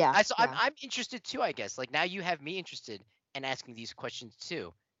 Yeah, yeah. I'm interested too, I guess. Like now you have me interested and asking these questions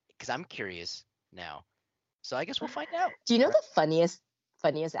too, because I'm curious now. So I guess we'll find out. Do you know Right? the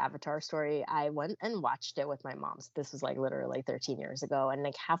funniest Avatar story? I went and watched it with my mom. So this was like literally like 13 years ago. And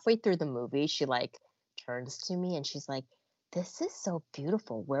like halfway through the movie, she like turns to me and she's like, "This is so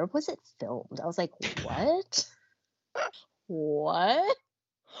beautiful. Where was it filmed?" I was like, "What? What?"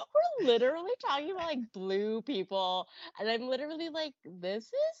 We're literally talking about like blue people. And I'm literally like, this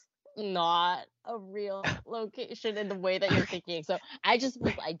is not a real location in the way that you're thinking. So I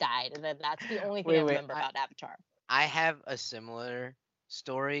died. And then that's the only thing Wait, I wait. remember about Avatar. I have a similar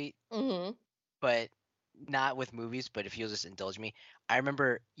story, Mm-hmm. but not with movies. But if you'll just indulge me, I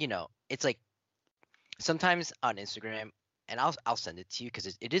remember, it's like sometimes on Instagram, and I'll send it to you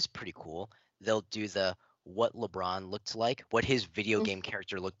because it is pretty cool. They'll do the what LeBron looked like, what his video game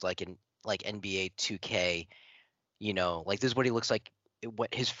character looked like in like NBA 2K. Like this is what he looks like.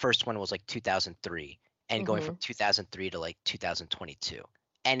 What his first one was like 2003, and going Mm-hmm. from 2003 to like 2022,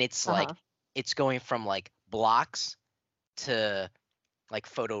 and it's like Uh-huh. it's going from like blocks to like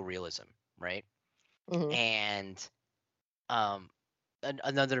photorealism, right? Mm-hmm. And um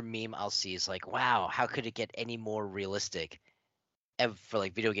another meme I'll see is like, wow, how could it get any more realistic for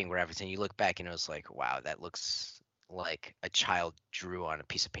like video game graphics? And you look back and it was like, wow, that looks like a child drew on a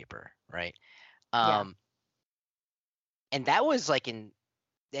piece of paper, right? Yeah. Um, and that was like and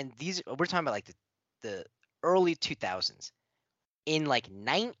these we're talking about like the early 2000s in like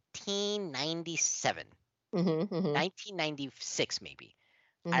 1997, Mm-hmm. Mm-hmm. 1996 maybe.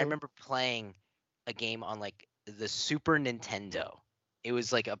 I Mm-hmm. remember playing a game on like the Super Nintendo. It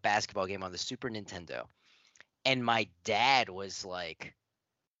was like a basketball game on the Super Nintendo. And my dad was like,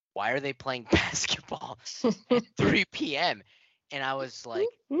 "Why are they playing basketball at 3 p.m.?" And I was like,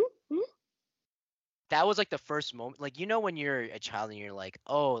 that was like the first moment, like when you're a child and you're like,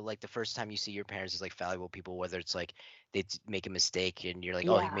 oh, like the first time you see your parents as like valuable people, whether it's like they make a mistake and you're like,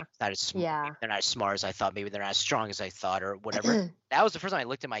 oh, Yeah. Yeah. maybe they're not as smart as I thought, maybe they're not as strong as I thought, or whatever. That was the first time I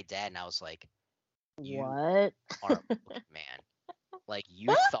looked at my dad and I was like, you What? are a brilliant man. Like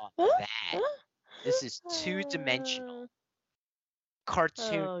you thought that this is two-dimensional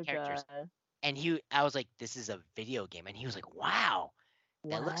cartoon Oh characters. god. And I was like, this is a video game. And he was like, wow,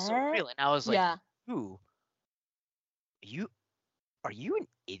 that looks so What? real. And I was like, Yeah. you, you, are you an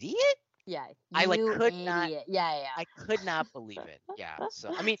idiot? Yeah. I like You could not, idiot. Yeah, yeah. I could not believe it. Yeah.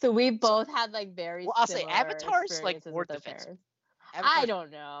 So, I mean, So we so, both had like very well, I'll say similar Avatar's like experiences more with our defensible. parents. I Avatar's,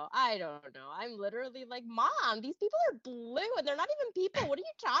 don't know. I don't know. I'm literally like, Mom, these people are blue and they're not even people. What are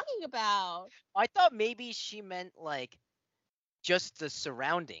you talking about? I thought maybe she meant like just the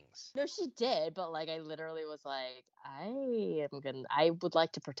surroundings. No, she did, but like I literally was like, I would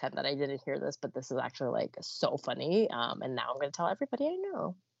like to pretend that I didn't hear this, but this is actually like so funny. And now I'm gonna tell everybody I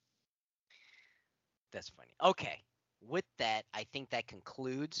know. That's funny. Okay. With that, I think that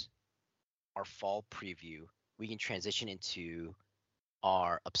concludes our fall preview. We can transition into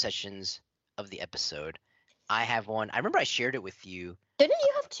our obsessions of the episode. I have one. I remember I shared it with you Didn't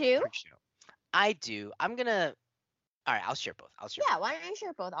you have two? pre-show. I do. I'm gonna. All right, I'll share both. Yeah, why don't you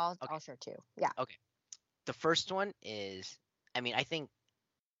share both? Okay. I'll share two. Yeah. Okay. The first one is. I mean, I think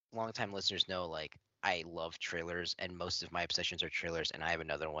longtime listeners know like I love trailers, and most of my obsessions are trailers. And I have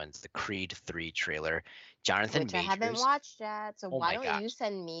another one. It's the Creed 3 trailer. Jonathan Which I haven't Majors. watched yet. So Oh why my don't you gosh,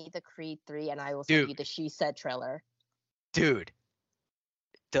 send me the Creed 3 and I will send you dude, the She Said trailer. dude.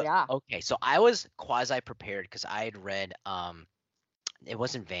 Yeah. Okay, so I was quasi prepared because I had read it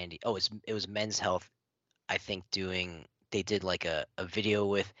wasn't Vandy. Oh, it was Men's Health. I think they did like a video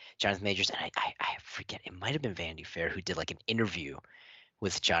with Jonathan Majors, and I forget, it might have been Vandy Fair who did like an interview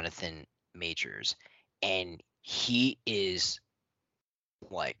with Jonathan Majors, and he is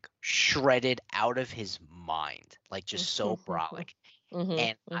like shredded out of his mind, like just so brolic.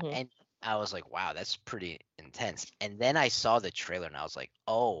 And and I was like, wow, that's pretty intense. And then I saw the trailer and I was like,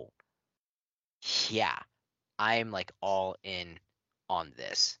 oh yeah, I'm like all in on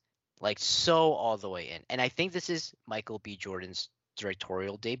this. like so all the way in. And I think this is Michael B. Jordan's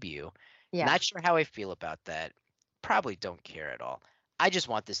directorial debut. Yeah. Not sure how I feel about that. Probably don't care at all. I just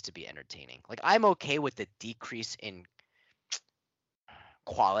want this to be entertaining. Like I'm okay with the decrease in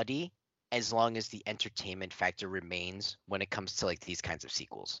quality as long as the entertainment factor remains when it comes to like these kinds of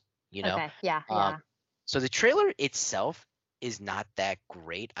sequels, you know? Okay. Yeah. Um, Yeah. so the trailer itself is not that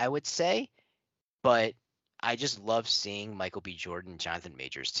great, I would say, but I just love seeing Michael B. Jordan and Jonathan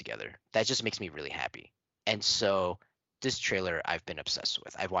Majors together. That just makes me really happy. And so this trailer I've been obsessed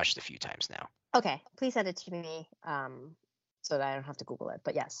with. I've watched a few times now. Okay. Please send it to me, so that I don't have to Google it.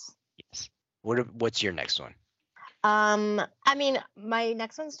 But yes. Yes. What's your next one? I mean, my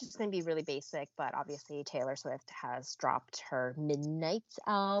next one's just going to be really basic, but obviously Taylor Swift has dropped her Midnight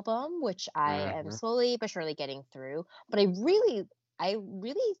album, which I am Mhm. slowly but surely getting through. But I really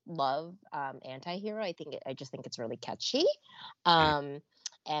love Anti-Hero. I just think it's really catchy. Um,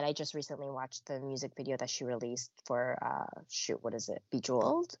 and I just recently watched the music video that she released for shoot, what is it?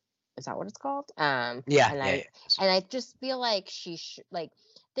 Bejeweled? Is that what it's called? Yeah, And yeah, I yeah. and I just feel like like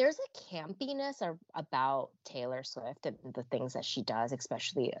there's a campiness about Taylor Swift and the things that she does,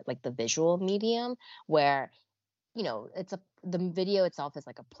 especially like the visual medium, where the video itself is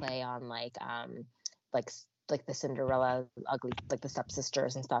like a play on like the Cinderella ugly like the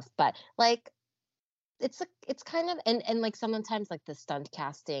stepsisters and stuff, but like it's kind of and like sometimes like the stunt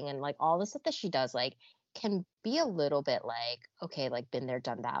casting and like all the stuff that she does like can be a little bit like okay, like been there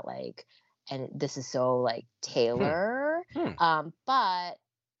done that, like, and this is so like Hmm. Taylor. Hmm. But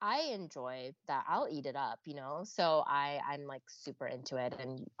I enjoy that. I'll eat it up, so I'm like super into it.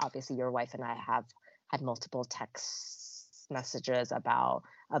 And obviously your wife and I have had multiple text messages about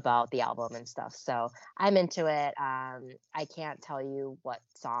the album and stuff, so I'm into it. I can't tell you what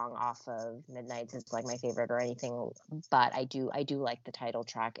song off of Midnights is like my favorite or anything, but I do like the title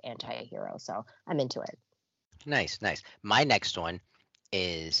track Anti-Hero, so I'm into it. Nice, nice. My next one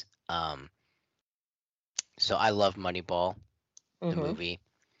is so I love Moneyball, the Mm-hmm. movie,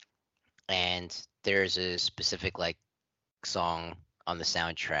 and there's a specific like song on the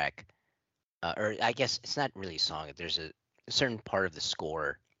soundtrack, or I guess it's not really a song. There's a certain part of the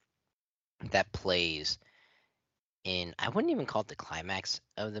score that plays in, I wouldn't even call it the climax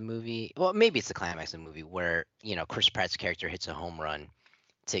of the movie. Well, maybe it's the climax of the movie where Chris Pratt's character hits a home run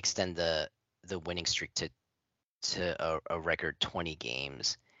to extend the winning streak to a record 20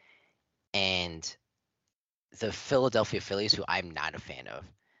 games, and the Philadelphia Phillies, who I'm not a fan of,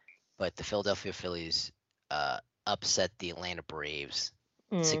 but the Philadelphia Phillies upset the Atlanta Braves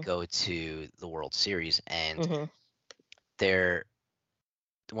to Mm-hmm. go to the World Series, and Mm-hmm. their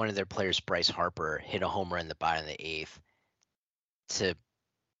one of their players, Bryce Harper, hit a home run in the bottom of the eighth to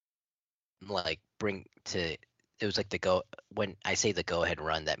like bring to it was like the go when I say the go ahead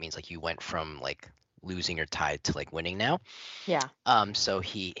run, that means like you went from like losing or tied to like winning now. Yeah. So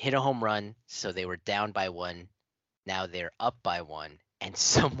he hit a home run, so they were down by one. Now they're up by one, and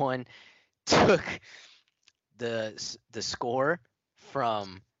someone took the score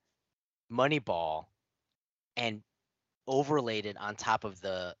from Moneyball and overlaid it on top of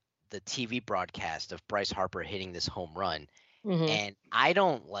the TV broadcast of Bryce Harper hitting this home run. Mm-hmm. And I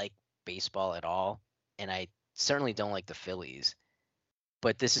don't like baseball at all, and I certainly don't like the Phillies.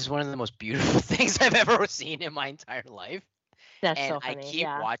 But this is one of the most beautiful things I've ever seen in my entire life. That's And so I funny. keep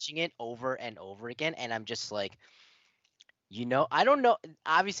Yeah. watching it over and over again, and I'm just like, I don't know,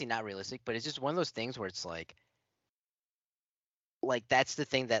 obviously not realistic, but it's just one of those things where it's like that's the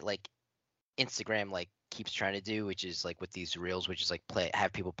thing that like Instagram like keeps trying to do, which is like with these reels, which is like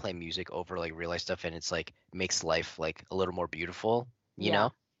have people play music over like real life stuff, and it's like makes life like a little more beautiful, you Yeah.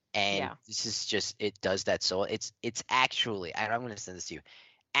 know? And Yeah. this is just it does that, so it's actually, and I'm gonna send this to you,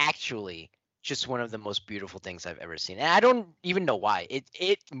 actually just one of the most beautiful things I've ever seen. And I don't even know why.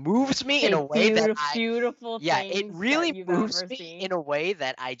 It moves me in a A way that I beautiful yeah, it things that really you've moves ever me seen. in a way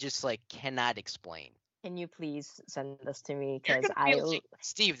that I just like cannot explain. Can you please send this to me? You're Because gonna be like,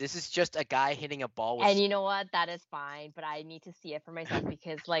 Steve, this is just a guy hitting a ball with and you know what? That is fine, but I need to see it for myself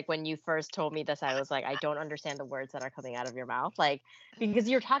because, like, when you first told me this, I was like, I don't understand the words that are coming out of your mouth, like, because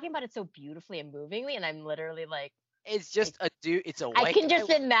you're talking about it so beautifully and movingly, and I'm literally like, it's I, just a dude. It's a I white can guy just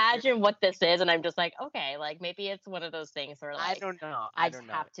with a beard. imagine what this is, and I'm just like, okay, like maybe it's one of those things where I like don't know. I I just don't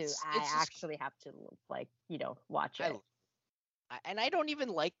know. have to, I It's just actually have to like watch I, it. and I don't even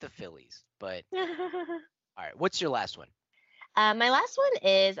like the Phillies. But all right, what's your last one? My last one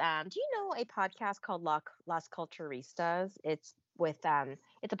is do you know a podcast called Las Culturistas? It's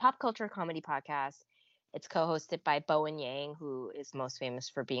a pop culture comedy podcast. It's co-hosted by Bowen Yang, who is most famous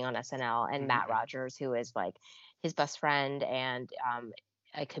for being on SNL, and Matt Mm-hmm. Rogers, who is like his best friend, and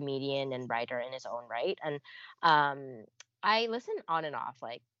a comedian and writer in his own right. And I listen on and off,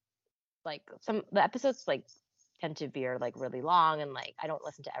 like some the episodes like tend to veer like really long, and like I don't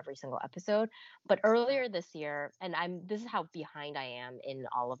listen to every single episode. But earlier this year, and this is how behind I am in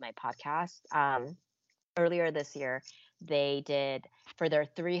all of my podcasts. Earlier this year, they did, for their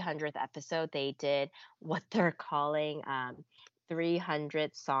 300th episode, they did what they're calling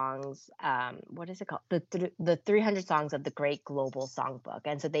 300 songs. What is it called? The 300 songs of the Great Global Songbook.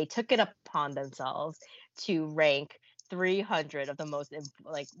 And so they took it upon themselves to rank 300 of the most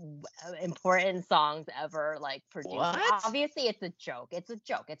important songs ever like produced. And What? obviously, it's a joke. It's a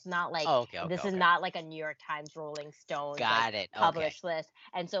joke. It's not like, Oh, okay, okay, this is okay. not like a New York Times, Rolling Stones like Got it. Okay. published list.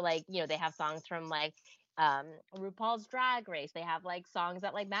 And so like, they have songs from like RuPaul's Drag Race. They have like songs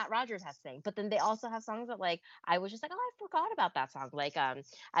that like Matt Rogers has sang, but then they also have songs that like I was just like, oh, I forgot about that song. Like I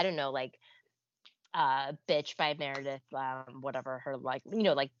don't know, like Bitch by Meredith, whatever her, like,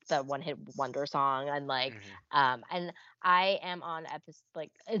 like the one hit wonder song. And like and I am on episode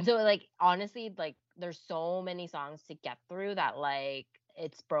like, and so like honestly, like there's so many songs to get through that like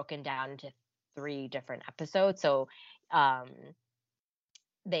it's broken down into 3 different episodes. So um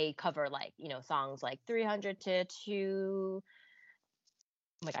they cover like, songs like 300 to 2,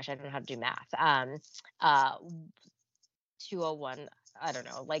 oh my gosh, I don't know how to do math. Uh 201, I don't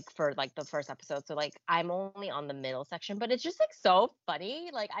know, like for like the first episode. So like I'm only on the middle section, but it's just like so funny.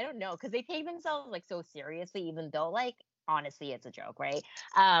 Like I don't know, because they take themselves like so seriously, even though like honestly it's a joke, right?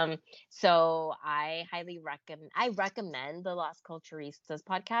 So I recommend the Las Culturistas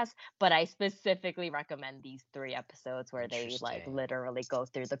podcast, but I specifically recommend these 3 episodes where they like Interesting. literally go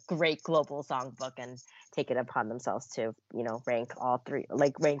through the Great Global Songbook and take it upon themselves to, rank all 3,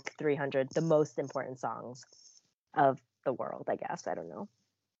 like rank 300 the most important songs of the world, I guess. I don't know.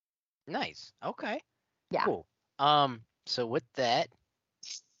 Nice. Okay. Yeah. Cool. So with that,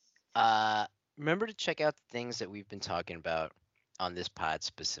 remember to check out the things that we've been talking about on this pod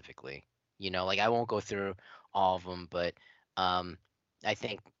specifically. Like I won't go through all of them, but I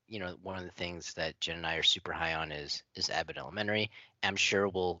think one of the things that Jen and I are super high on is Abbott Elementary. I'm sure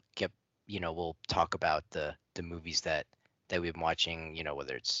we'll we'll talk about the movies that we've been watching.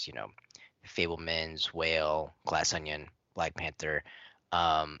 Whether it's Fablemans, Whale, Glass Onion, Black Panther.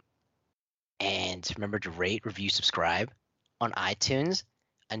 And remember to rate, review, subscribe on iTunes.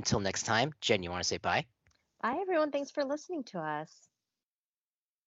 Until next time, Jen, you want to say bye? Bye, everyone. Thanks for listening to us.